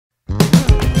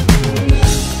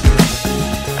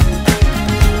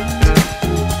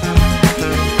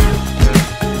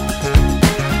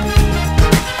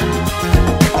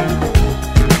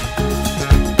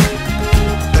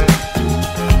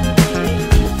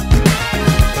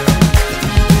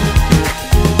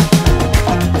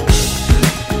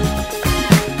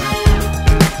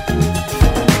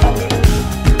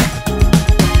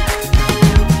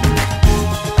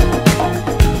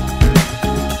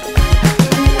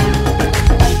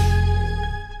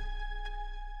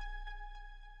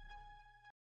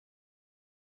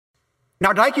Now,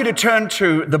 I'd like you to turn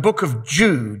to the book of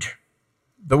Jude.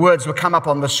 The words will come up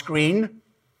on the screen.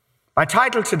 My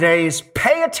title today is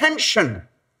Pay Attention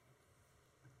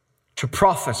to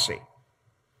Prophecy.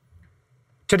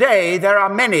 Today, there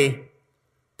are many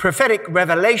prophetic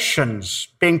revelations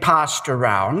being passed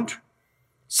around,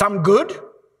 some good,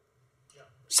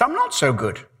 some not so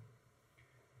good.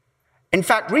 In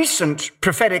fact, recent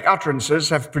prophetic utterances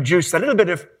have produced a little bit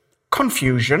of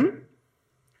confusion.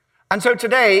 And so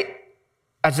today,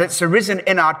 as it's arisen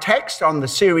in our text on the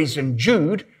series in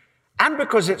Jude, and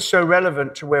because it's so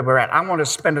relevant to where we're at, I want to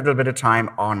spend a little bit of time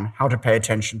on how to pay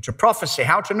attention to prophecy,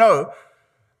 how to know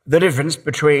the difference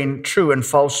between true and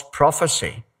false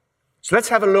prophecy. So let's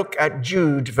have a look at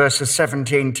Jude verses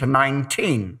 17 to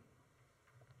 19.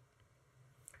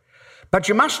 But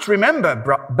you must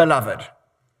remember, beloved,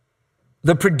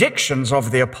 the predictions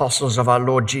of the apostles of our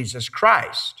Lord Jesus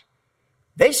Christ.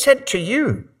 They said to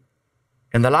you,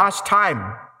 in the last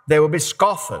time, there will be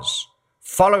scoffers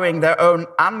following their own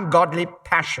ungodly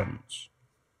passions.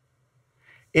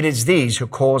 It is these who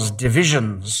cause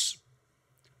divisions,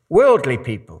 worldly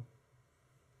people,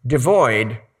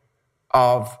 devoid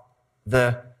of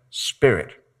the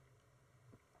Spirit.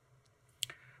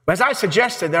 As I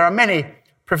suggested, there are many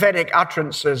prophetic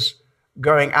utterances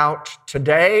going out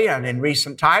today and in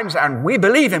recent times, and we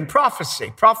believe in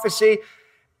prophecy. Prophecy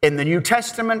in the New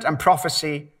Testament and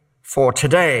prophecy for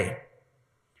today.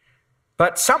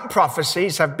 But some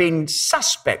prophecies have been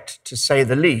suspect, to say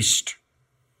the least.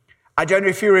 I don't know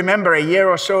if you remember a year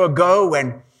or so ago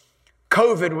when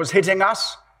COVID was hitting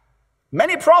us,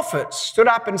 many prophets stood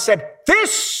up and said,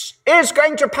 this is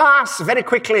going to pass very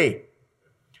quickly.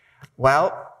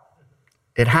 Well,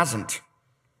 it hasn't.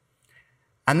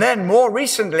 And then more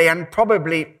recently, and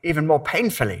probably even more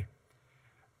painfully,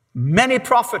 many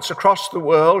prophets across the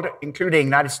world, including the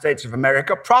United States of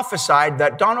America, prophesied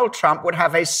that Donald Trump would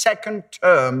have a second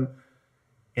term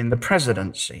in the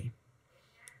presidency.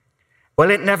 Well,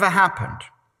 it never happened.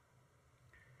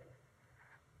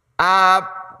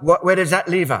 Where does that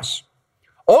leave us?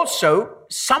 Also,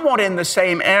 somewhat in the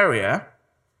same area,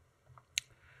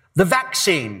 the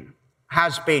vaccine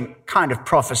has been kind of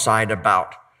prophesied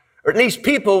about, or at least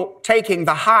people taking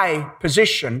the high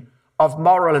position of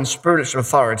moral and spiritual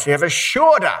authority have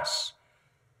assured us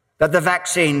that the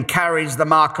vaccine carries the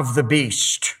mark of the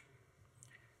beast,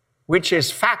 which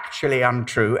is factually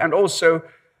untrue and also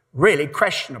really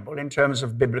questionable in terms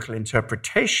of biblical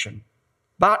interpretation.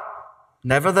 But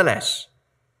nevertheless,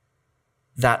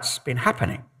 that's been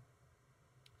happening.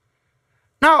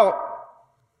 Now,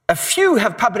 a few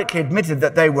have publicly admitted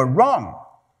that they were wrong,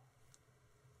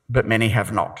 but many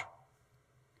have not.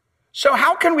 So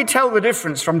how can we tell the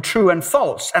difference from true and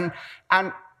false? And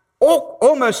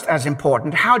almost as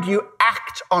important, how do you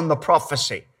act on the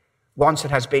prophecy once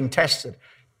it has been tested?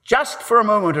 Just for a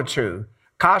moment or two,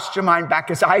 cast your mind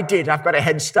back as I did. I've got a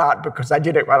head start because I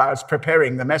did it while I was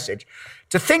preparing the message.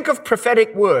 To think of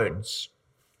prophetic words,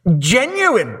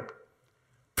 genuine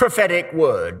prophetic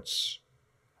words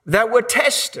that were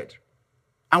tested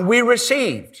and we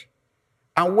received.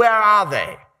 And where are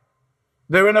they?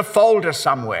 They're in a folder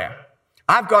somewhere.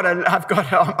 I've got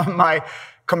on my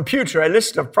computer a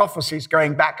list of prophecies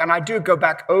going back, and I do go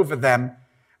back over them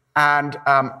and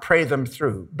pray them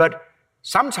through. But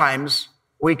sometimes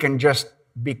we can just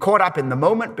be caught up in the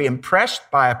moment, be impressed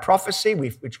by a prophecy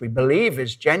which we believe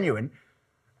is genuine,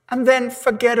 and then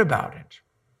forget about it.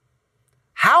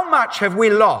 How much have we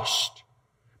lost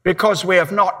because we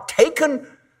have not taken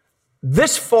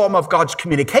this form of God's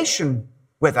communication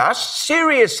with us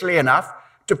seriously enough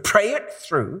to pray it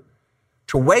through,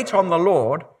 to wait on the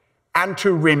Lord, and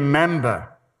to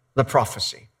remember the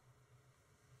prophecy?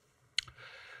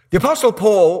 The Apostle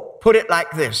Paul put it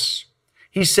like this.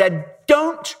 He said,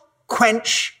 don't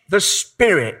quench the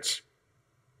Spirit.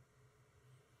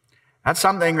 That's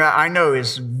something that I know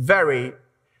is very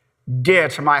dear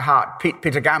to my heart.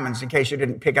 Peter Gammons, in case you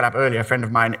didn't pick it up earlier, a friend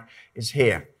of mine is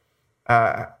here.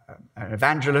 An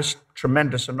evangelist,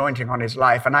 tremendous anointing on his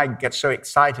life, and I get so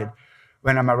excited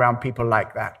when I'm around people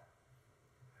like that.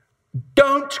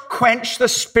 Don't quench the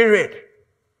Spirit.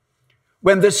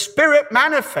 When the Spirit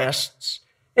manifests,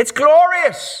 it's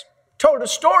glorious. Told a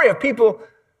story of people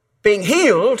being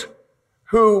healed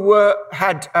who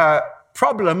had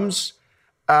problems,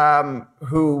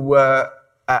 who were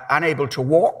unable to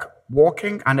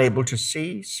walking, unable to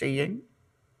see, seeing.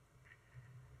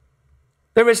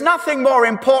 There is nothing more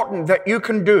important that you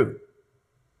can do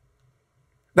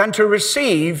than to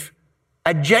receive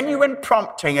a genuine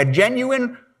prompting, a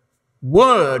genuine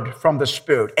word from the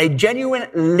Spirit, a genuine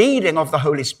leading of the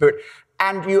Holy Spirit,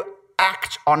 and you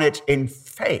act on it in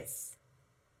faith.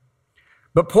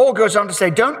 But Paul goes on to say,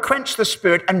 don't quench the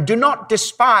spirit and do not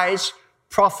despise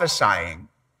prophesying.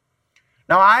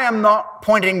 Now, I am not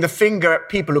pointing the finger at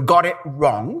people who got it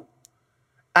wrong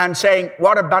and saying,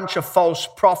 what a bunch of false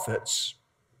prophets.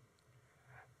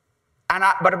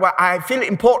 But I feel it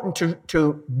important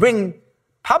to bring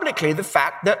publicly the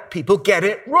fact that people get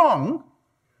it wrong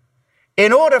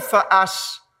in order for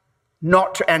us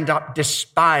not to end up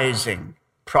despising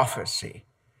prophecy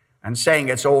and saying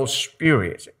it's all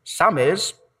spurious. Some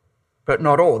is, but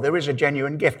not all. There is a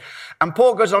genuine gift. And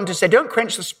Paul goes on to say, don't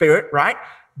quench the spirit, right?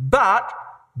 But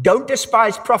don't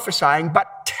despise prophesying,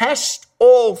 but test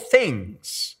all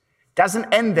things.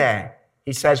 Doesn't end there.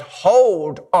 He says,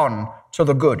 hold on to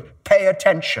the good. Pay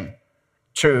attention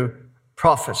to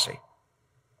prophecy.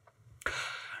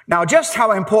 Now, just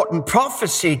how important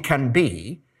prophecy can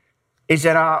be is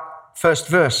in our first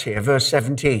verse here, verse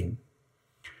 17.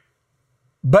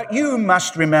 But you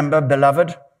must remember,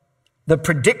 beloved, the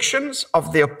predictions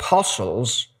of the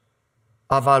apostles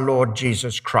of our Lord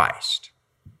Jesus Christ.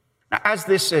 Now, as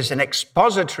this is an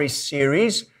expository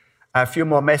series, a few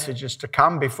more messages to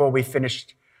come before we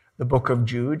finished the book of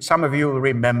Jude. Some of you will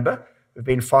remember, who've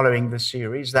been following the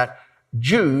series, that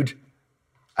Jude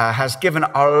has given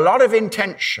a lot of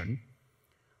intention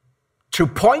to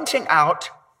pointing out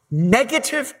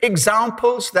negative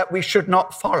examples that we should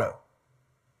not follow.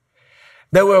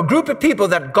 There were a group of people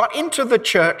that got into the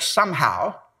church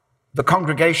somehow, the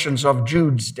congregations of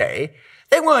Jude's day.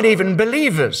 They weren't even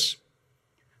believers.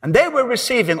 And they were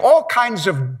receiving all kinds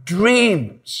of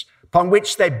dreams upon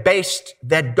which they based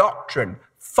their doctrine,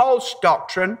 false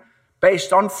doctrine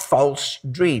based on false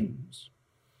dreams.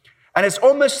 And it's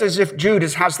almost as if Jude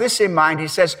has this in mind. He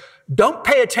says, don't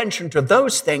pay attention to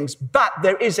those things, but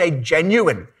there is a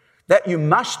genuine that you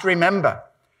must remember.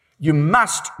 You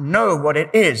must know what it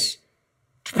is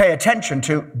to pay attention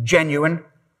to genuine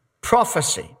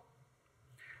prophecy.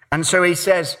 And so he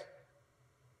says,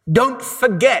 don't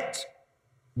forget,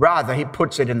 rather he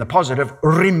puts it in the positive,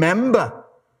 remember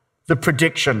the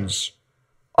predictions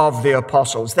of the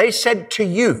apostles. They said to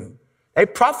you, they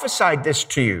prophesied this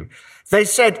to you. They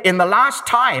said, in the last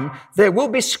time, there will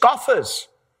be scoffers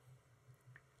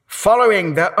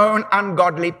following their own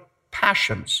ungodly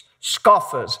passions,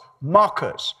 scoffers,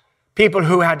 mockers, people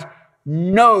who had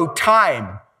no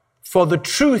time for the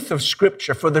truth of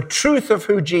Scripture, for the truth of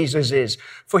who Jesus is,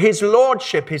 for his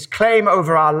lordship, his claim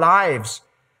over our lives,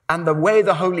 and the way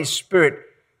the Holy Spirit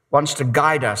wants to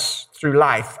guide us through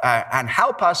life and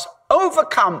help us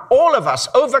overcome, all of us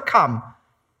overcome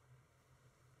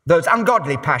those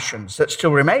ungodly passions that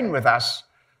still remain with us,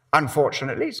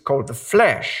 unfortunately. It's called the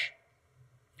flesh.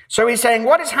 So he's saying,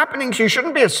 what is happening to you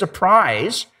shouldn't be a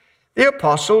surprise. The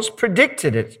apostles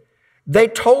predicted it. They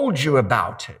told you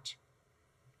about it.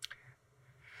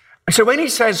 And so when he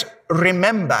says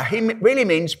remember, he really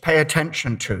means pay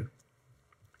attention to.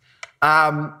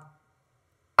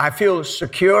 I feel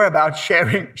secure about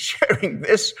sharing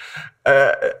this,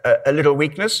 a little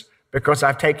weakness, because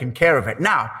I've taken care of it.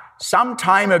 Now, some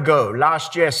time ago,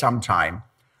 last year sometime,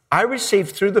 I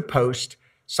received through the post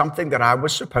something that I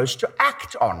was supposed to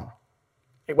act on.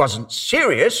 It wasn't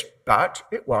serious, but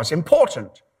it was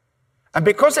important. And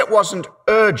because it wasn't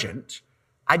urgent,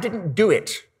 I didn't do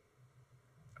it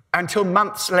until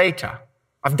months later.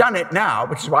 I've done it now,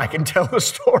 which is why I can tell the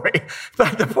story.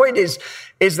 But the point is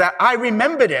that I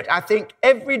remembered it. I think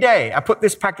every day, I put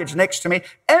this package next to me,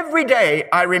 every day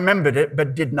I remembered it,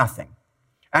 but did nothing.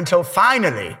 Until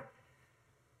finally,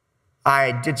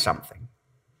 I did something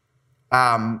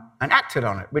and acted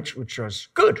on it, which was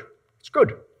good. It's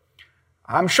good.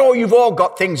 I'm sure you've all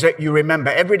got things that you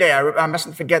remember every day. I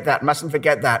mustn't forget that, mustn't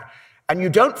forget that. And you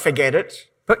don't forget it,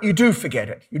 but you do forget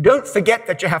it. You don't forget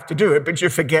that you have to do it, but you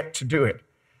forget to do it.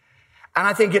 And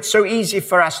I think it's so easy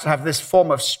for us to have this form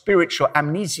of spiritual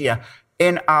amnesia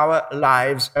in our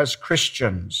lives as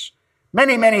Christians.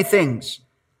 Many, many things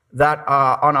that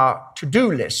are on our to-do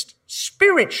list,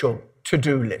 spiritual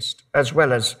to-do list, as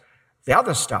well as the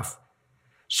other stuff.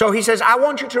 So he says, I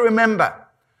want you to remember.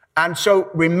 And so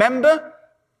remember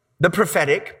the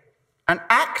prophetic and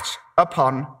act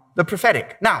upon the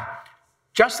prophetic. Now,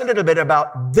 just a little bit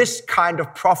about this kind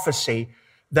of prophecy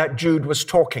that Jude was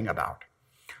talking about.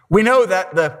 We know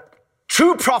that the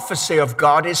true prophecy of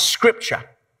God is Scripture.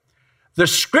 The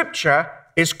Scripture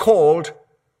is called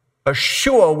a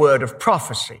sure word of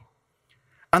prophecy.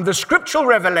 And the scriptural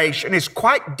revelation is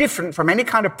quite different from any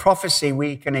kind of prophecy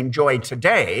we can enjoy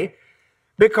today,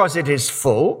 because it is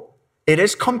full, it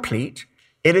is complete,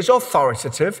 it is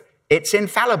authoritative, it's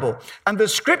infallible. And the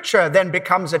Scripture then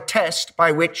becomes a test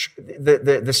by which,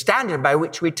 the standard by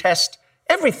which we test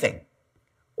everything,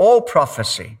 all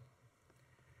prophecy.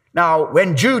 Now,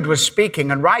 when Jude was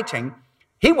speaking and writing,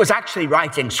 he was actually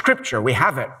writing scripture. We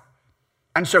have it.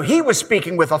 And so he was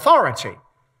speaking with authority,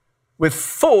 with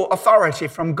full authority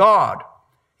from God.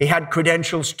 He had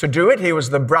credentials to do it. He was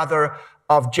the brother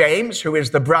of James, who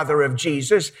is the brother of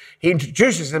Jesus. He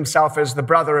introduces himself as the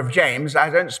brother of James. I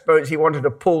don't suppose he wanted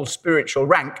to pull spiritual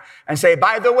rank and say,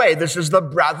 by the way, this is the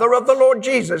brother of the Lord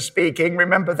Jesus speaking.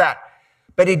 Remember that.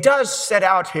 But he does set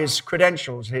out his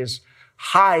credentials, his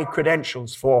high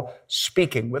credentials for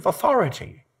speaking with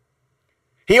authority.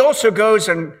 He also goes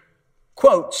and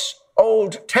quotes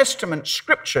Old Testament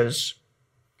scriptures,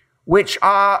 which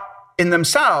are in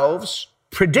themselves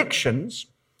predictions,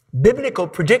 biblical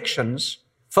predictions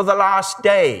for the last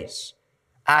days.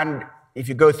 And if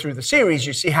you go through the series,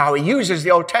 you see how he uses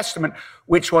the Old Testament,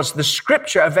 which was the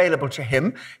scripture available to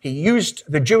him. He used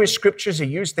the Jewish scriptures, he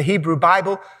used the Hebrew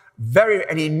Bible,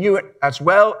 and he knew it as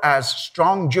well as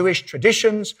strong Jewish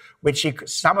traditions,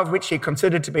 some of which he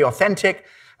considered to be authentic.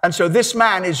 And so this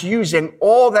man is using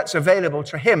all that's available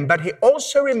to him, but he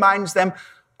also reminds them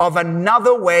of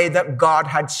another way that God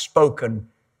had spoken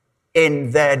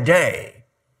in their day.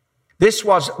 This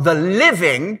was the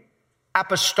living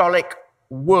apostolic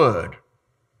word.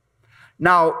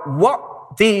 Now,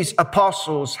 what these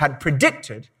apostles had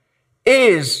predicted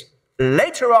is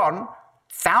later on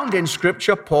found in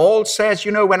Scripture. Paul says,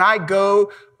 when I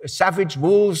go, savage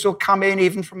wolves will come in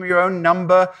even from your own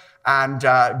number. And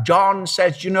John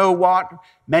says, what?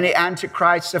 Many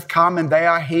antichrists have come and they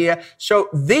are here. So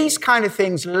these kind of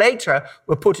things later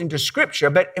were put into Scripture.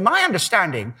 But in my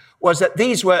understanding was that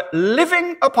these were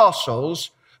living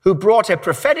apostles who brought a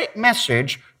prophetic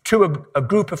message to a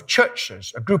group of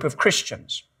churches, a group of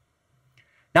Christians.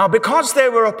 Now, because they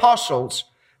were apostles,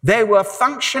 they were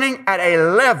functioning at a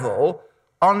level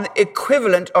on the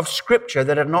equivalent of Scripture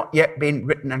that had not yet been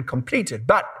written and completed.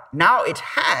 But now it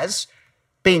has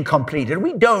been completed.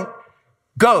 We don't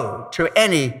go to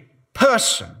any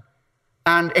person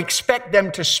and expect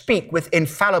them to speak with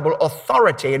infallible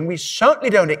authority, and we certainly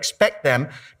don't expect them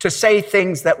to say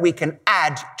things that we can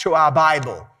add to our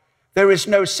Bible. There is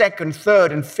no second,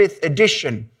 third, and fifth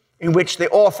edition in which the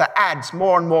author adds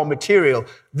more and more material.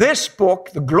 This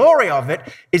book, the glory of it,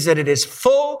 is that it is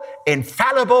full,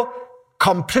 infallible,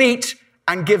 complete,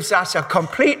 and gives us a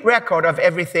complete record of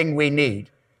everything we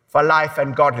need for life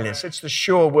and godliness. It's the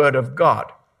sure word of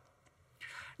God.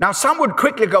 Now, some would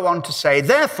quickly go on to say,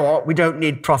 therefore, we don't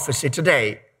need prophecy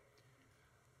today.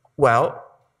 Well,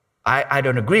 I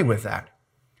don't agree with that.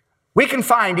 We can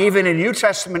find, even in New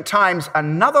Testament times,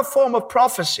 another form of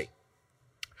prophecy,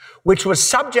 which was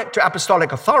subject to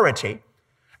apostolic authority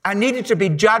and needed to be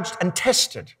judged and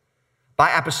tested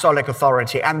by apostolic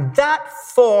authority. And that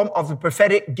form of the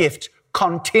prophetic gift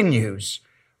continues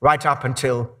right up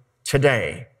until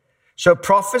today. So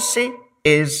prophecy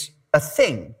is a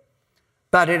thing,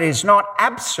 but it is not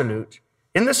absolute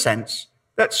in the sense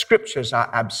that scriptures are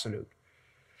absolute.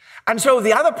 And so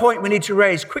the other point we need to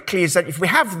raise quickly is that if we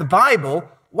have the Bible,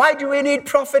 why do we need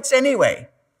prophets anyway?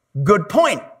 Good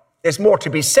point. There's more to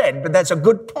be said, but that's a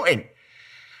good point.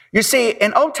 You see,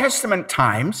 in Old Testament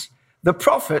times, the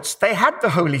prophets, they had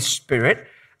the Holy Spirit,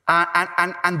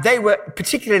 and they were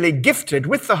particularly gifted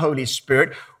with the Holy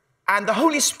Spirit, and the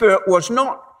Holy Spirit was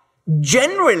not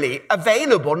generally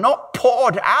available, not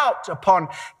poured out upon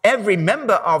every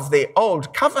member of the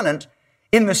Old Covenant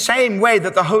in the same way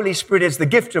that the Holy Spirit is the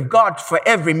gift of God for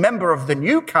every member of the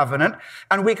New Covenant,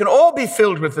 and we can all be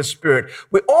filled with the Spirit.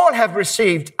 We all have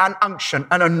received an unction,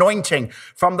 an anointing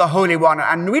from the Holy One,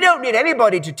 and we don't need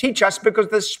anybody to teach us because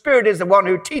the Spirit is the one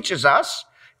who teaches us.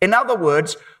 In other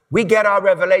words, we get our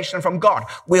revelation from God.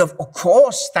 We, of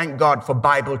course, thank God for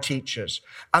Bible teachers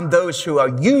and those who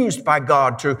are used by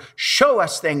God to show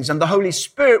us things, and the Holy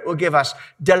Spirit will give us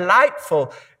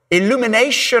delightful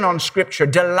illumination on Scripture,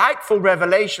 delightful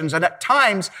revelations, and at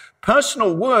times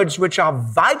personal words which are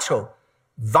vital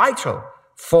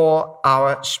for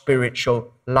our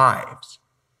spiritual lives.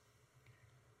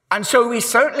 And so we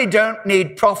certainly don't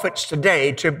need prophets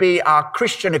today to be our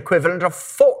Christian equivalent of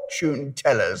fortune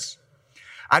tellers.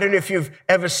 I don't know if you've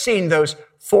ever seen those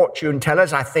fortune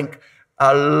tellers. I think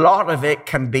a lot of it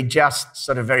can be just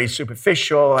sort of very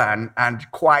superficial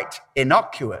and quite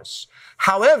innocuous.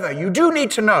 However, you do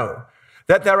need to know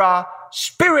that there are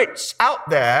spirits out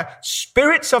there,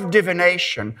 spirits of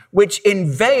divination, which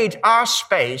invade our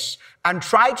space and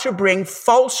try to bring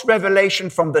false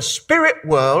revelation from the spirit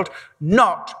world,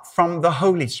 not from the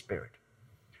Holy Spirit.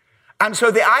 And so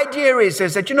the idea is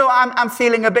that, I'm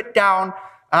feeling a bit down.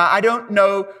 I don't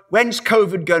know, when's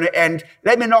COVID going to end?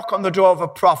 Let me knock on the door of a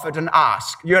prophet and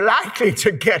ask. You're likely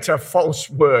to get a false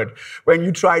word when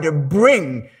you try to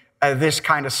bring this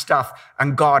kind of stuff,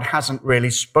 and God hasn't really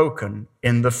spoken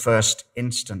in the first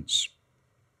instance.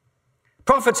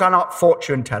 Prophets are not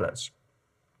fortune tellers.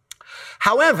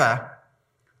 However,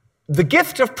 the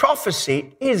gift of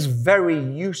prophecy is very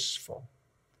useful.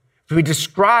 We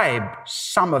describe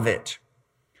some of it.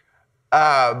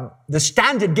 The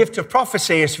standard gift of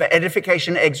prophecy is for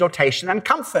edification, exhortation, and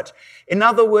comfort. In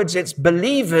other words, it's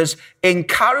believers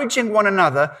encouraging one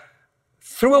another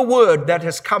through a word that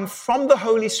has come from the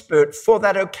Holy Spirit for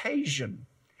that occasion.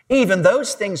 Even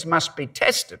those things must be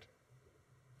tested.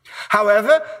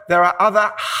 However, there are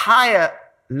other higher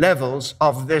levels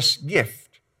of this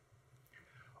gift.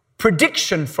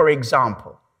 Prediction, for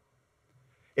example.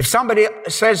 If somebody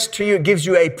says to you, gives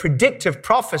you a predictive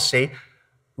prophecy,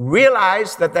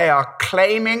 realize that they are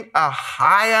claiming a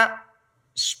higher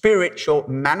spiritual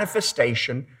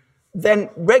manifestation than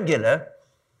regular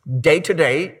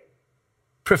day-to-day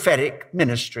prophetic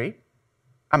ministry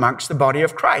amongst the body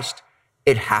of Christ.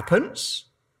 It happens,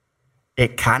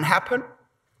 it can happen,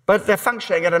 but they're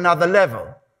functioning at another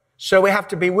level. So we have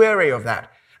to be wary of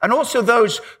that. And also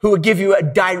those who will give you a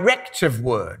directive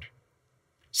word,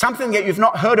 something that you've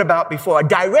not heard about before, a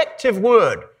directive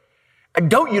word.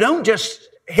 And you don't just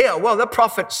hear, well, the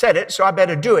prophet said it, so I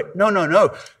better do it. No.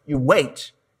 You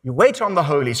wait. You wait on the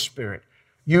Holy Spirit.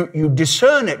 You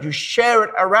discern it. You share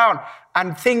it around,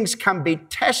 and things can be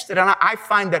tested. And I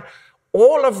find that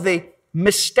all of the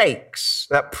mistakes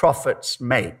that prophets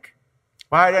make,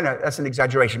 well, I don't know, that's an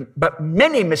exaggeration, but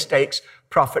many mistakes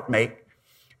prophets make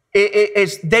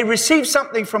is they receive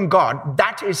something from God.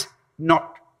 That is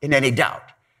not in any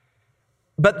doubt.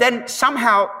 But then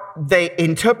somehow they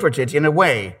interpret it in a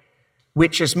way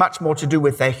which is much more to do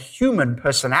with their human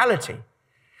personality.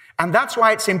 And that's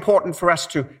why it's important for us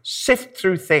to sift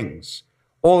through things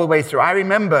all the way through. I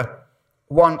remember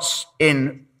once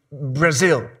in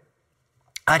Brazil,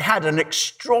 I'd had an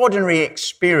extraordinary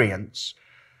experience.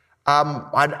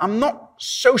 I'm not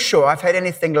so sure I've had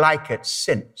anything like it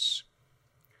since.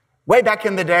 Way back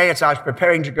in the day, as I was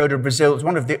preparing to go to Brazil, it was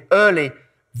one of the early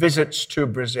visits to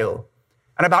Brazil.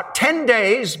 And about 10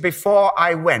 days before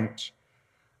I went,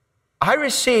 I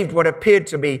received what appeared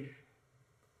to be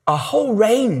a whole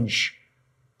range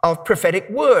of prophetic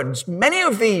words. Many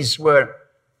of these were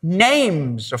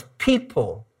names of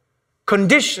people,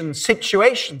 conditions,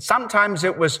 situations. Sometimes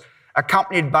it was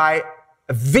accompanied by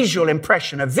a visual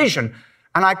impression, a vision,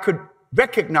 and I could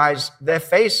recognize their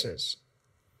faces.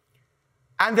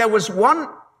 And there was one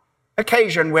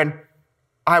occasion when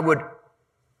I would,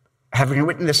 having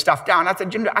written this stuff down, I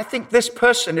said, I think this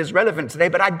person is relevant today,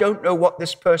 but I don't know what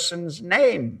this person's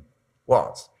name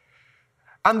was.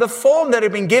 And the form that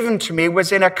had been given to me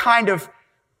was in a kind of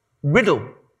riddle.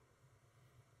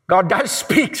 God does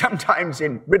speak sometimes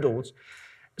in riddles.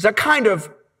 It's a kind of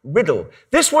riddle.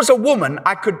 This was a woman.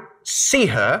 I could see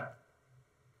her.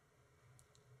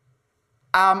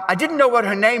 I didn't know what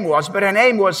her name was, but her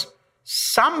name was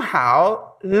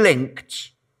somehow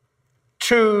linked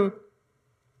to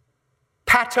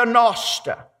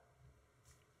Paternoster.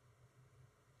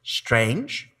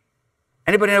 Strange.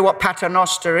 Anybody know what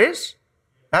Paternoster is?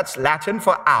 That's Latin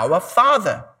for our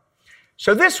Father.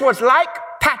 So this was like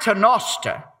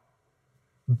Paternoster,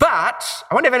 but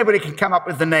I wonder if anybody can come up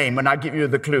with the name when I give you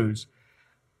the clues.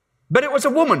 But it was a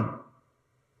woman.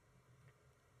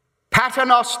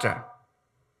 Paternoster,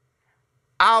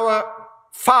 our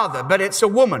Father, but it's a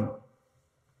woman.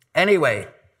 Anyway,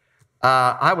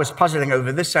 I was puzzling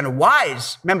over this, and a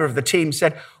wise member of the team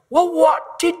said, well,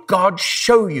 what did God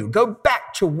show you? Go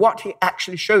back to what he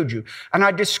actually showed you. And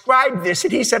I described this,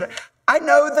 and he said, I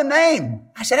know the name.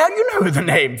 I said, how do you know the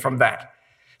name from that?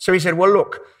 So he said, well,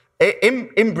 look,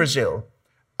 in Brazil,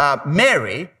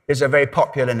 Mary is a very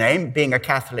popular name, being a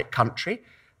Catholic country.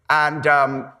 And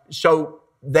so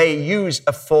they use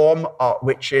a form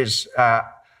which is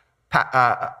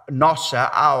Nossa,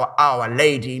 our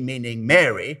Lady, meaning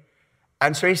Mary.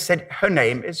 And so he said, her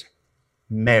name is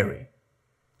Mary.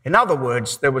 In other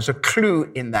words, there was a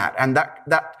clue in that, and that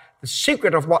the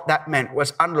secret of what that meant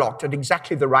was unlocked at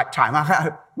exactly the right time.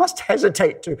 I must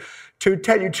hesitate to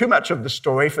tell you too much of the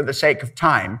story for the sake of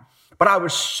time, but I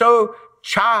was so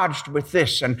charged with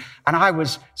this, and I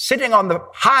was sitting on the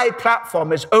high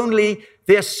platform as only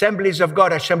the Assemblies of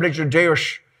God, Assembleia de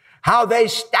Deus, how they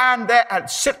stand there and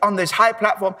sit on this high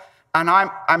platform. And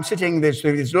I'm sitting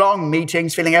these long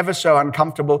meetings, feeling ever so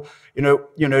uncomfortable, you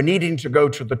know, needing to go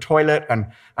to the toilet. And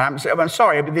I'm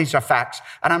sorry, but these are facts.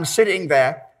 And I'm sitting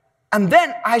there, and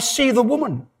then I see the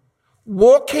woman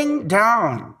walking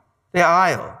down the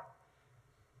aisle,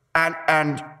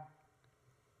 and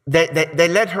they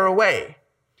led her away.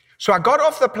 So I got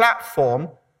off the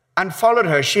platform, and followed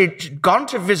her. She'd gone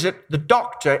to visit the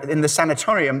doctor in the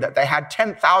sanatorium that they had.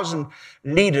 10,000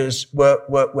 leaders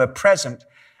were present.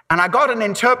 And I got an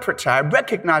interpreter. I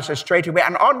recognized her straight away.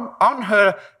 And on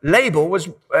her label was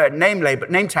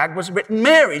name tag was written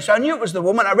Mary. So I knew it was the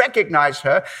woman. I recognized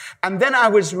her. And then I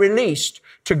was released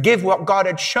to give what God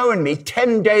had shown me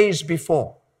 10 days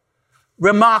before.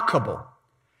 Remarkable.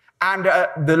 And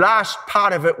the last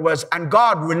part of it was, and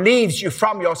God relieves you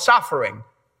from your suffering.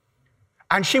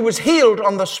 And she was healed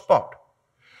on the spot.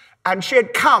 And she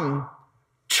had come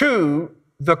to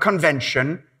the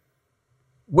convention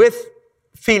with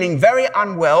feeling very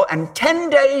unwell. And 10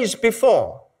 days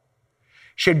before,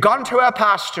 she had gone to her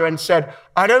pastor and said,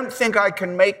 I don't think I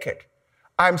can make it.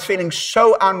 I'm feeling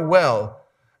so unwell.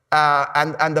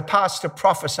 And the pastor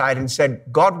prophesied and said,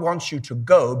 God wants you to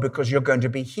go because you're going to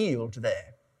be healed there.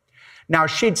 Now,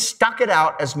 she'd stuck it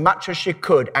out as much as she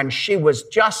could, and she was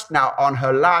just now on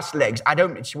her last legs.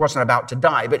 She wasn't about to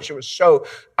die, but she was so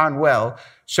unwell.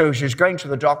 So she was going to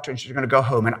the doctor, and she was going to go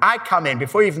home. And I come in,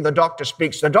 before even the doctor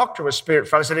speaks, the doctor was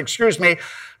spirit-filled. I said, excuse me,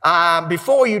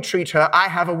 before you treat her, I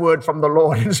have a word from the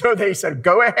Lord. And so they said,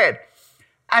 go ahead.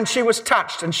 And she was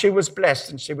touched, and she was blessed,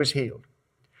 and she was healed.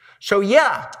 So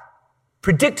yeah,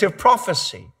 predictive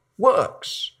prophecy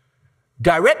works.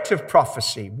 Directive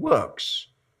prophecy works.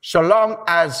 So long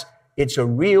as it's a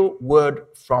real word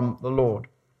from the Lord.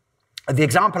 The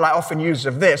example I often use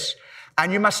of this,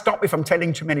 and you must stop me from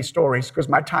telling too many stories because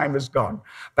my time is gone.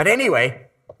 But anyway,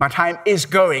 my time is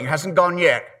going, hasn't gone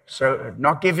yet. So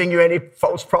not giving you any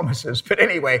false promises. But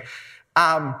anyway,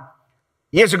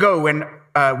 years ago when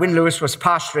Win Lewis was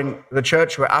pastoring the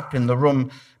church, we're up in the room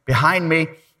behind me,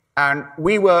 and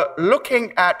we were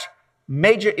looking at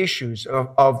major issues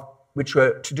of which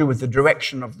were to do with the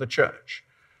direction of the church.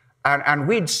 And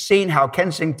we'd seen how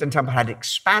Kensington Temple had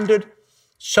expanded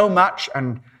so much,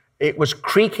 and it was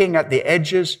creaking at the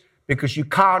edges because you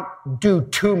can't do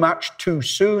too much too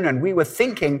soon. And we were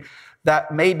thinking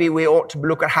that maybe we ought to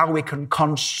look at how we can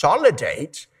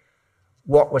consolidate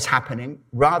what was happening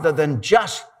rather than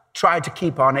just try to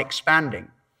keep on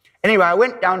expanding. Anyway, I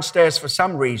went downstairs for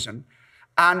some reason,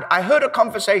 and I heard a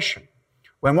conversation.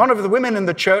 When one of the women in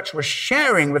the church was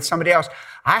sharing with somebody else,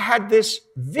 I had this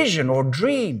vision or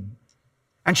dream.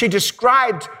 And she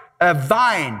described a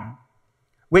vine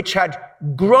which had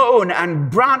grown and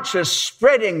branches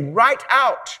spreading right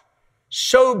out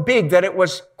so big that it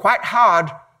was quite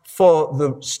hard for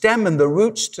the stem and the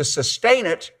roots to sustain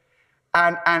it.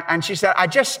 And she said, I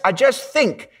just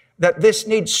think that this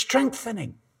needs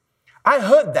strengthening. I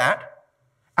heard that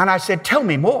and I said, tell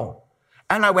me more.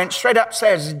 And I went straight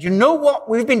upstairs. You know what?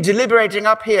 We've been deliberating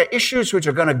up here, issues which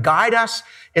are going to guide us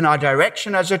in our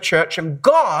direction as a church. And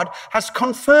God has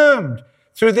confirmed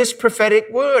through this prophetic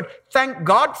word. Thank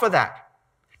God for that.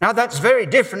 Now, that's very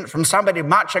different from somebody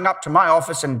marching up to my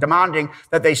office and demanding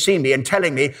that they see me and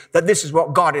telling me that this is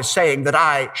what God is saying that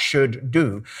I should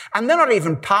do. And they're not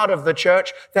even part of the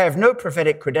church. They have no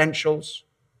prophetic credentials.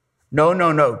 No.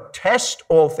 Test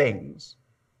all things.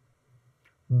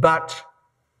 But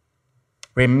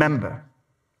remember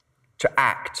to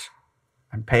act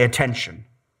and pay attention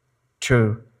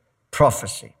to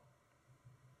prophecy.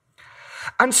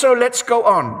 And so let's go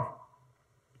on.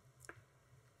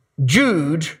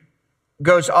 Jude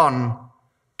goes on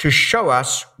to show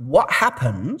us what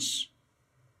happens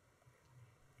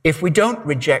if we don't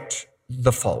reject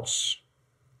the false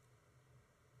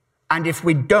and if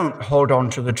we don't hold on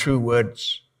to the true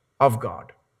words of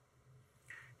God.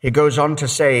 He goes on to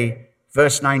say,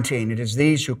 verse 19, it is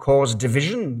these who cause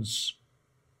divisions,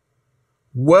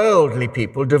 worldly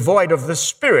people devoid of the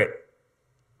Spirit.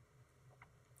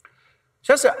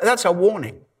 So that's a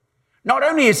warning. Not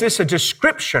only is this a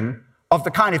description of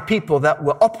the kind of people that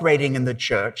were operating in the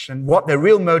church and what their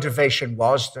real motivation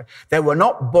was, they were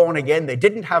not born again, they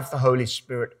didn't have the Holy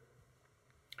Spirit,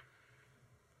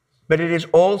 but it is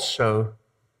also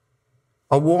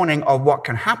a warning of what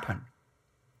can happen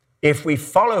if we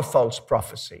follow false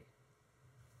prophecy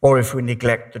or if we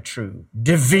neglect the true.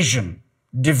 Division.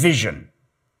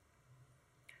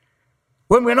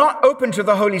 When we're not open to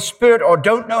the Holy Spirit or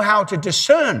don't know how to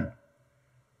discern,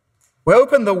 we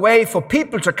open the way for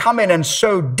people to come in and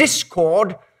sow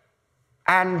discord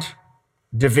and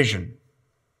division.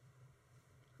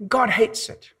 God hates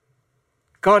it.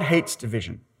 God hates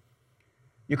division.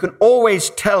 You can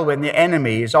always tell when the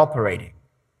enemy is operating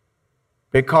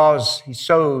because he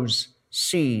sows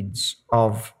seeds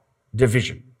of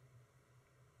division.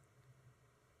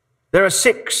 There are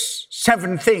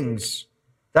 7 things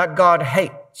that God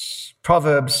hates.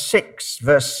 Proverbs 6,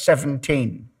 verse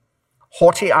 17.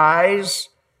 Haughty eyes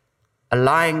a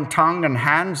lying tongue and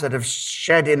hands that have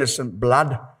shed innocent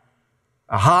blood,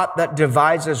 a heart that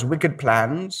devises wicked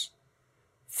plans,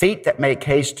 feet that make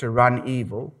haste to run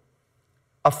evil,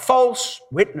 a false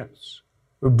witness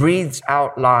who breathes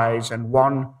out lies, and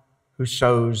one who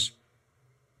sows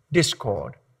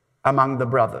discord among the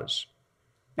brothers.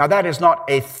 Now, that is not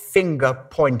a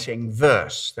finger-pointing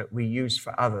verse that we use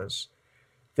for others.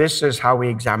 This is how we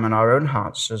examine our own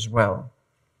hearts as well.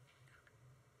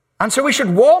 And so we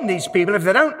should warn these people. If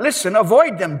they don't listen,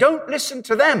 avoid them. Don't listen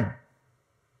to them.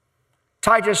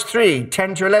 Titus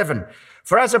 3:10-11.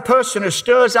 For as a person who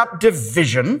stirs up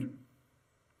division,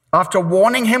 after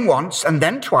warning him once and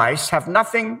then twice, have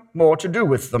nothing more to do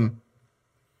with them,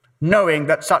 knowing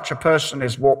that such a person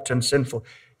is warped and sinful.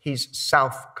 He's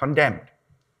self-condemned.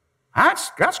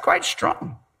 That's quite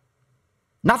strong.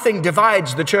 Nothing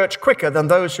divides the church quicker than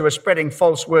those who are spreading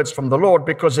false words from the Lord,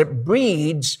 because it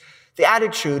breeds the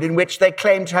attitude in which they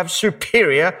claim to have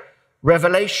superior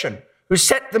revelation, who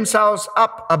set themselves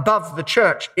up above the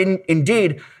church,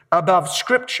 indeed above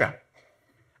Scripture.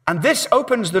 And this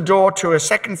opens the door to a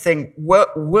second thing,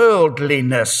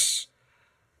 worldliness.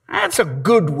 That's a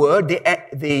good word.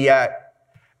 The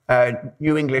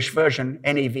New English Version,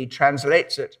 NEV,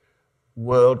 translates it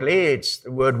worldly. It's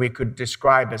the word we could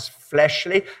describe as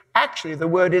fleshly. Actually, the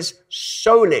word is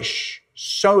soulish,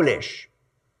 soulish.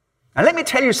 Now, let me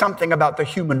tell you something about the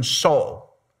human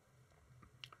soul.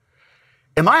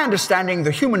 In my understanding,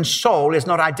 the human soul is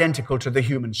not identical to the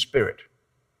human spirit.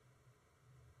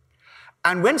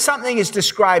 And when something is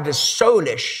described as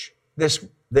soulish, this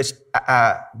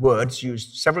word's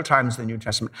used several times in the New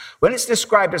Testament. When it's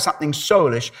described as something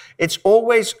soulish, it's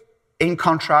always in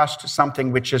contrast to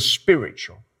something which is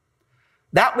spiritual.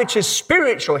 That which is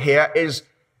spiritual here is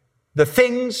the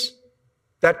things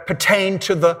that pertain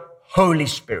to the Holy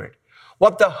Spirit.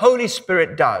 What the Holy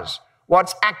Spirit does,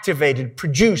 what's activated,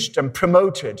 produced, and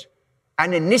promoted,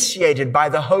 and initiated by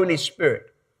the Holy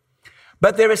Spirit.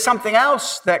 But there is something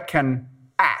else that can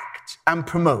act and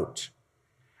promote.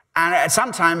 And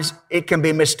sometimes it can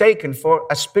be mistaken for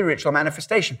a spiritual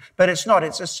manifestation, but it's not.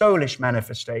 It's a soulish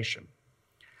manifestation.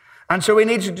 And so we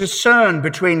need to discern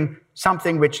between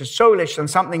something which is soulish and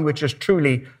something which is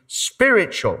truly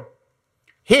spiritual.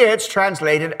 Here it's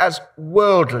translated as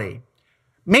worldly,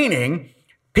 meaning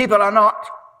people are not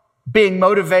being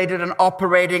motivated and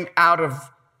operating out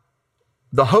of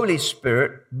the Holy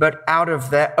Spirit, but out of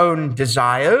their own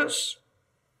desires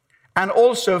and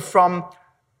also from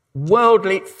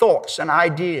worldly thoughts and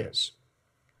ideas.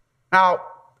 Now,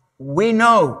 we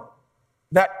know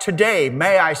that today,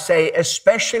 may I say,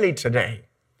 especially today,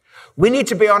 we need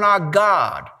to be on our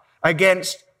guard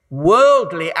against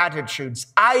worldly attitudes,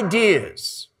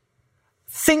 ideas,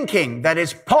 thinking that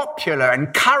is popular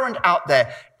and current out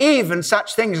there, even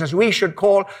such things as we should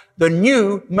call the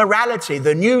new morality,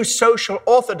 the new social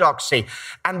orthodoxy.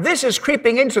 And this is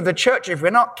creeping into the church. If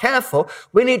we're not careful,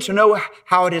 we need to know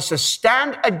how it is to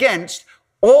stand against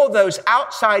all those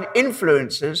outside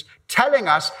influences telling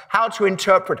us how to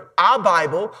interpret our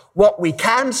Bible, what we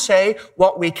can say,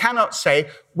 what we cannot say.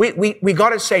 We got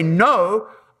to say no.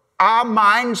 Our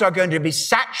minds are going to be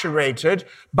saturated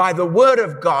by the Word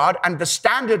of God and the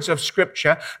standards of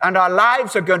Scripture, and our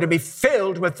lives are going to be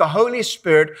filled with the Holy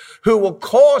Spirit, who will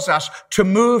cause us to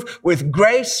move with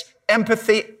grace,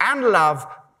 empathy, and love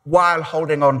while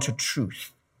holding on to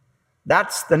truth.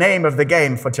 That's the name of the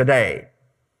game for today.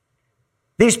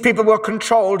 These people were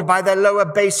controlled by their lower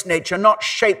base nature, not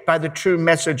shaped by the true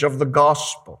message of the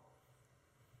gospel.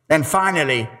 Then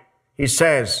finally, he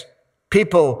says,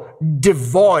 people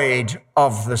devoid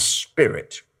of the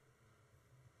Spirit.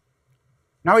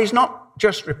 Now, he's not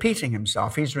just repeating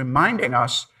himself. He's reminding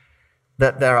us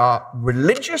that there are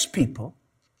religious people,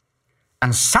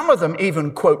 and some of them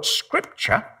even quote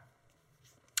Scripture,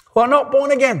 who are not born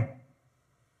again.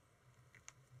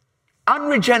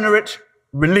 Unregenerate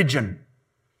religion,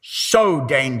 so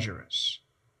dangerous.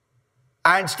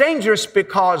 And it's dangerous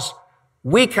because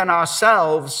we can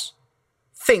ourselves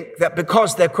think that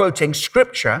because they're quoting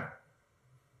Scripture,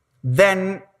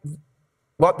 then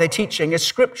what they're teaching is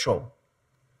scriptural.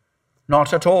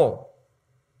 Not at all.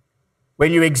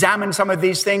 When you examine some of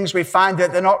these things, we find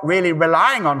that they're not really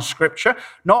relying on Scripture,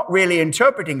 not really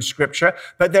interpreting Scripture,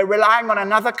 but they're relying on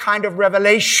another kind of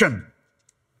revelation.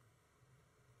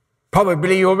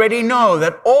 Probably you already know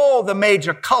that all the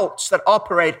major cults that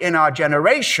operate in our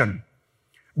generation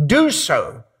do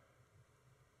so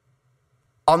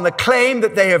on the claim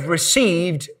that they have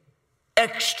received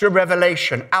extra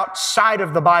revelation outside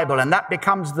of the Bible, and that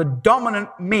becomes the dominant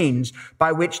means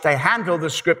by which they handle the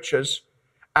Scriptures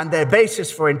and their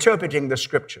basis for interpreting the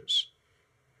Scriptures.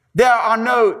 There are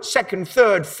no second,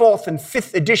 third, fourth, and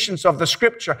fifth editions of the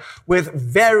scripture with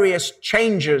various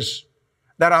changes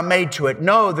that are made to it.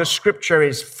 No, the scripture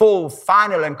is full,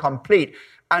 final, and complete.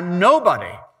 And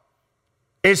nobody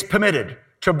is permitted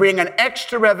to bring an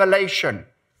extra revelation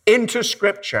into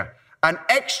scripture, an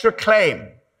extra claim,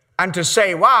 and to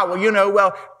say, wow,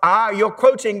 well, you're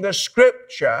quoting the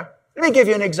scripture. Let me give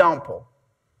you an example.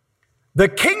 The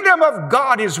kingdom of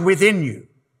God is within you.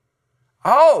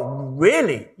 Oh,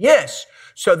 really? Yes.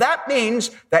 So that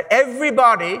means that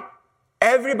everybody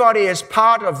is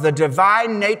part of the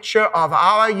divine nature of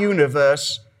our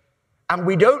universe, and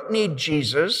we don't need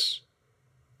Jesus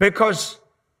because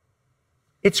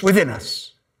it's within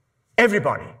us.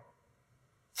 Everybody.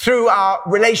 Through our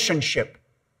relationship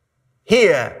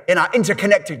here in our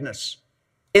interconnectedness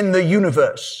in the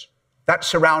universe that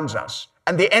surrounds us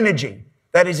and the energy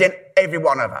that is in every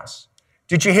one of us.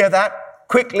 Did you hear that?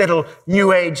 Quick little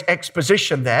New Age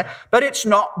exposition there, but it's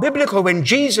not biblical. When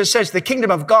Jesus says the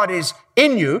kingdom of God is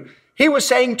in you, he was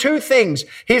saying two things.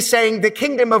 He's saying the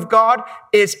kingdom of God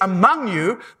is among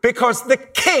you because the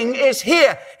king is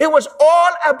here. It was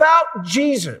all about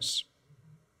Jesus.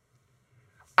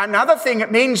 Another thing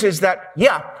it means is that,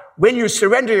 when you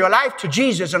surrender your life to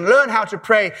Jesus and learn how to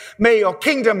pray, may your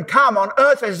kingdom come on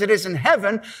earth as it is in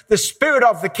heaven, the spirit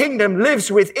of the kingdom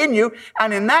lives within you.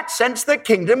 And in that sense, the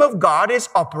kingdom of God is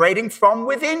operating from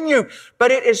within you.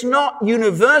 But it is not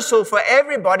universal for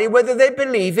everybody, whether they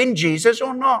believe in Jesus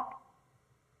or not.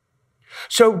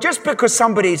 So just because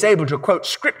somebody is able to quote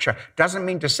scripture doesn't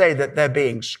mean to say that they're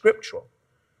being scriptural.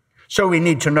 So we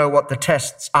need to know what the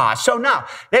tests are. So now,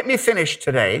 let me finish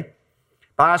today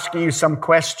by asking you some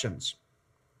questions.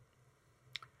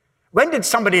 When did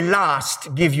somebody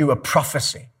last give you a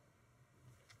prophecy,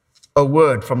 a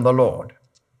word from the Lord?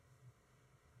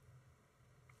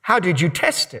 How did you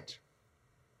test it?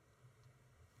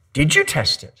 Did you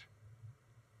test it?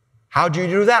 How do you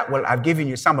do that? Well, I've given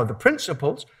you some of the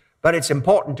principles, but it's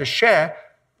important to share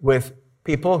with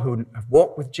people who have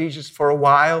walked with Jesus for a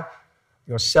while.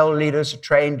 Your cell leaders are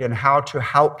trained in how to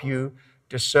help you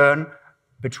discern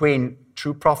between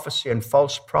true prophecy and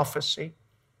false prophecy.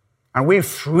 And we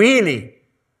freely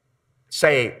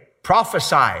say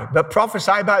prophesy, but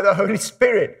prophesy by the Holy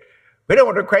Spirit. We don't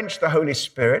want to quench the Holy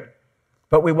Spirit,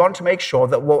 but we want to make sure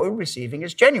that what we're receiving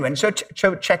is genuine. So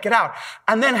check it out.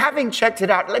 And then having checked it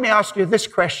out, let me ask you this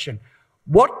question.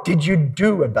 What did you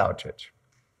do about it?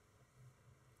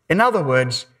 In other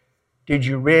words, did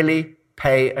you really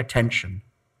pay attention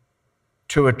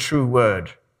to a true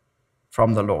word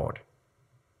from the Lord?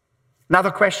 Another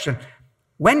question,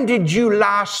 when did you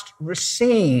last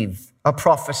receive a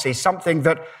prophecy, something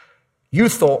that you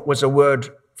thought was a word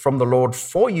from the Lord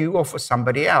for you or for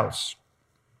somebody else?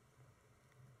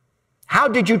 How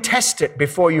did you test it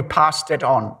before you passed it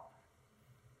on?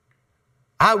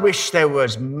 I wish there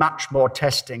was much more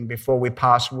testing before we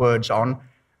pass words on,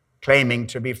 claiming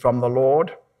to be from the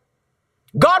Lord.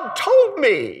 God told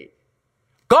me.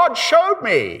 God showed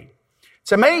me.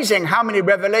 It's amazing how many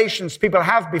revelations people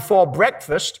have before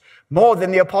breakfast, more than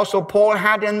the Apostle Paul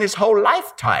had in this whole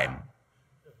lifetime.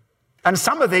 And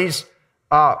some of these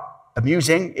are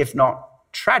amusing, if not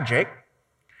tragic.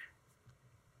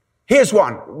 Here's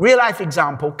one, real-life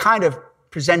example, kind of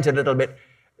presented a little bit.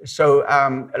 So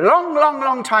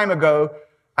long time ago,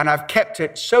 and I've kept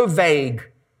it so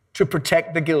vague to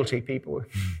protect the guilty people.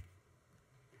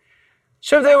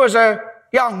 So there was a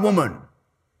young woman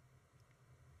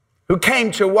who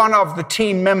came to one of the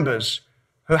team members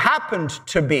who happened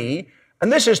to be,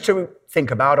 and this is to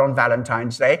think about on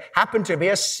Valentine's Day, happened to be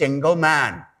a single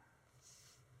man.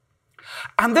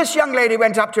 And this young lady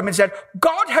went up to him and said,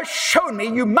 God has shown me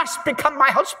you must become my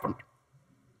husband.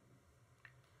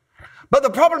 But the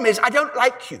problem is, I don't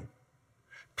like you.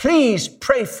 Please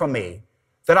pray for me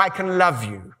that I can love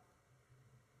you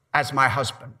as my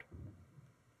husband.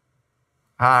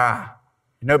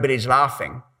 Nobody's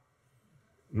laughing.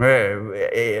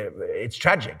 It's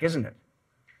tragic, isn't it?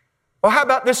 Or how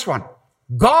about this one?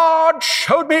 God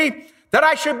showed me that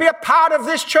I should be a part of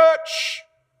this church.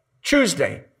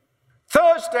 Tuesday.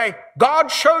 Thursday, God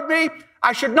showed me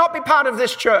I should not be part of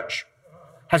this church.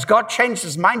 Has God changed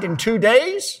his mind in 2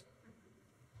 days?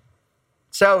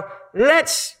 So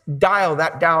let's dial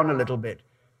that down a little bit.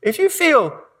 If you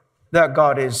feel that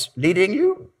God is leading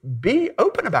you, be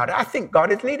open about it. I think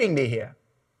God is leading me here.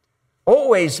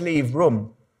 Always leave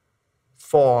room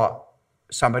for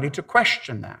somebody to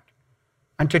question that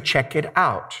and to check it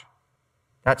out.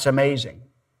 That's amazing.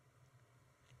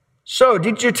 So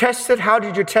did you test it? How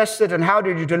did you test it? And how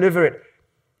did you deliver it?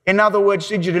 In other words,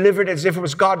 did you deliver it as if it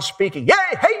was God speaking? Yay,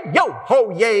 hey, yo, ho,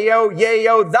 yay,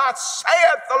 yo, thus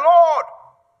saith the Lord.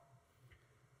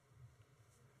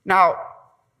 Now,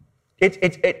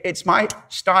 it's my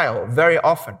style very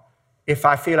often, if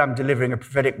I feel I'm delivering a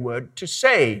prophetic word, to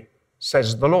say,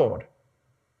 says the Lord.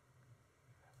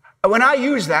 When I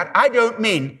use that, I don't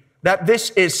mean that this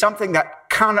is something that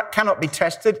cannot be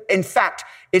tested. In fact,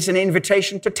 it's an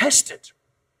invitation to test it.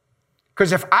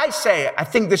 Because if I say, I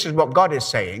think this is what God is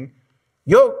saying,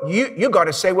 you got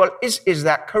to say, well, is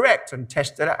that correct? And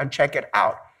test it out and check it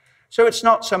out. So it's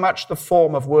not so much the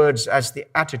form of words as the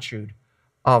attitude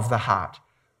of the heart.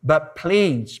 But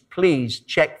please, please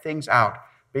check things out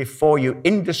before you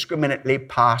indiscriminately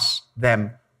pass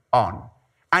them on.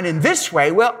 And in this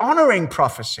way, we're honoring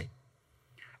prophecy.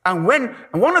 And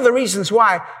one of the reasons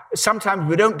why sometimes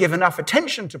we don't give enough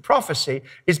attention to prophecy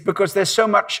is because there's so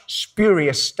much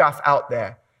spurious stuff out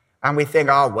there. And we think,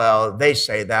 oh, well, they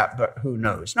say that, but who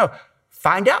knows? No,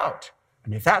 find out.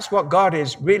 And if that's what God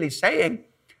is really saying,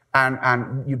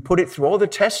 and you put it through all the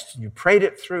tests, you prayed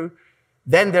it through,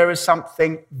 then there is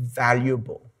something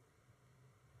valuable.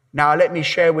 Now, let me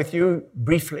share with you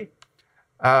briefly.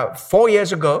 4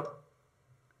 years ago,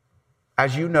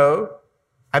 as you know,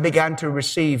 I began to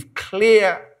receive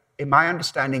clear, in my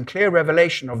understanding, clear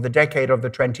revelation of the decade of the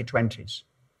 2020s.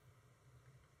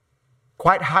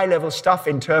 Quite high-level stuff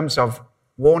in terms of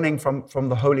warning from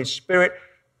the Holy Spirit,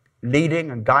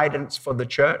 leading and guidance for the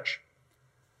church.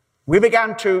 We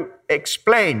began to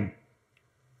explain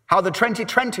how the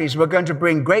 2020s were going to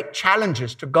bring great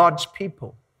challenges to God's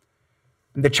people.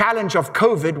 And the challenge of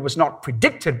COVID was not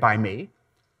predicted by me,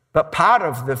 but part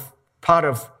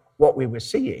of what we were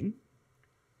seeing.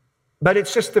 But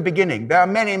it's just the beginning. There are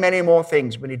many, many more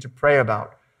things we need to pray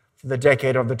about for the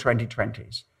decade of the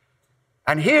 2020s.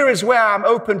 And here is where I'm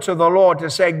open to the Lord to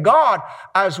say, God,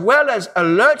 as well as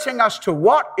alerting us to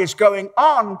what is going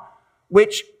on,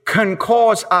 which can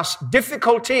cause us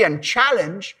difficulty and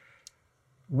challenge,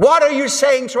 what are you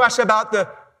saying to us about the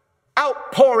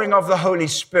outpouring of the Holy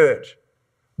Spirit?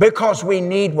 Because we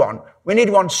need one. We need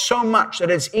one so much that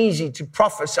it's easy to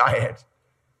prophesy it.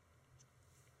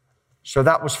 So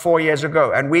that was 4 years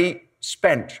ago. And we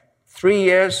spent 3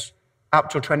 years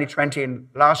up till 2020 and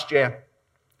last year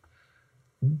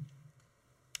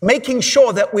making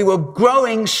sure that we were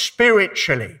growing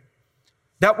spiritually,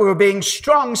 that we were being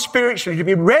strong spiritually to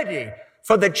be ready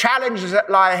for the challenges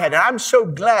that lie ahead. And I'm so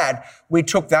glad we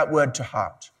took that word to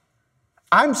heart.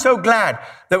 I'm so glad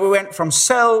that we went from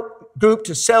cell group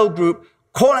to cell group,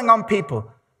 calling on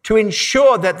people to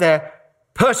ensure that their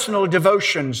personal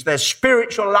devotions, their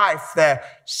spiritual life, their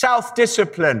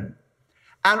self-discipline,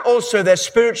 and also their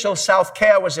spiritual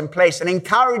self-care was in place, and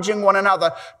encouraging one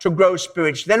another to grow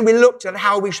spiritually. Then we looked at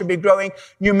how we should be growing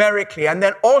numerically, and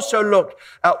then also looked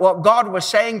at what God was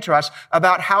saying to us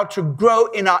about how to grow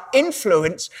in our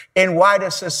influence in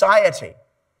wider society.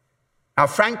 Now,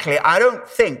 frankly, I don't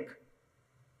think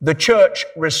the church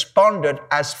responded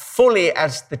as fully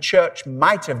as the church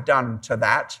might have done to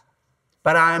that,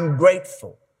 but I am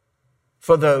grateful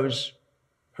for those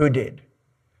who did.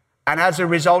 And as a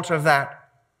result of that,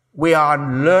 we are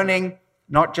learning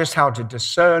not just how to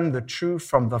discern the true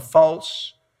from the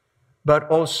false, but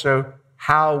also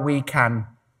how we can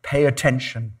pay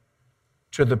attention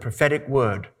to the prophetic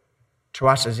word to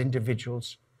us as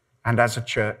individuals and as a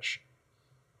church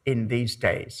in these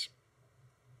days.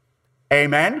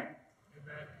 Amen, amen.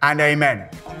 And amen.